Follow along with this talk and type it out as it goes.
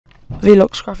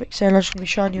Vlogs graphics here, and I'm just going to be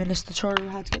showing you in this tutorial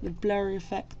how to get the blurry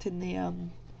effect in the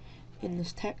in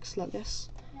this text like this.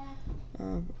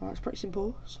 It's pretty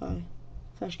simple. So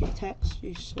first you get text,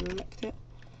 you select it.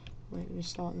 Wait, let me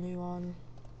start a new one.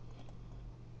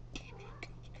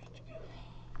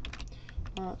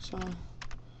 Alright, so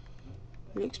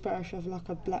it looks better if you have like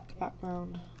a black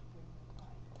background.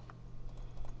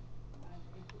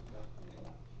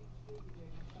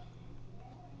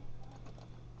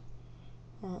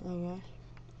 Right, there we go.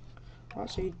 Right,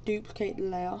 so you duplicate the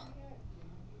layer.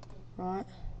 Right,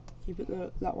 you put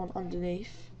that one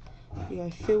underneath. You go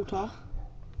filter,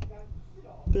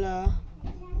 blur,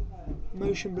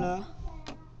 motion blur.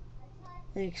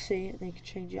 And you can see it, and you can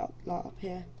change it up like up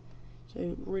here.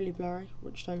 So really blurry,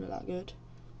 which don't look that good.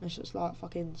 Unless it's like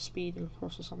fucking speeding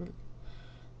across or something.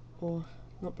 Or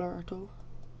not blurry at all.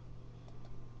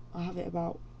 I have it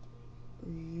about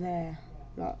there,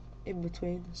 like in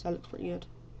between, so it looks pretty good.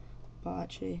 But I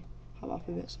actually have it up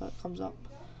a bit so it comes up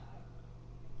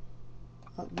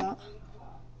like that.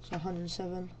 So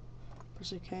 107,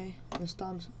 press OK, and it's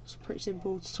done. It's a pretty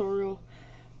simple tutorial,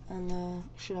 and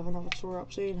should have another tutorial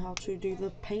up soon how to do the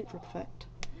paint drip effect.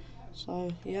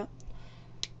 So yeah,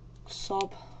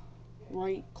 sub,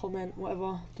 rate, comment,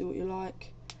 whatever, do what you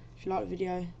like. If you like the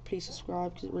video, please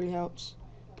subscribe because it really helps.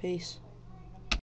 Peace.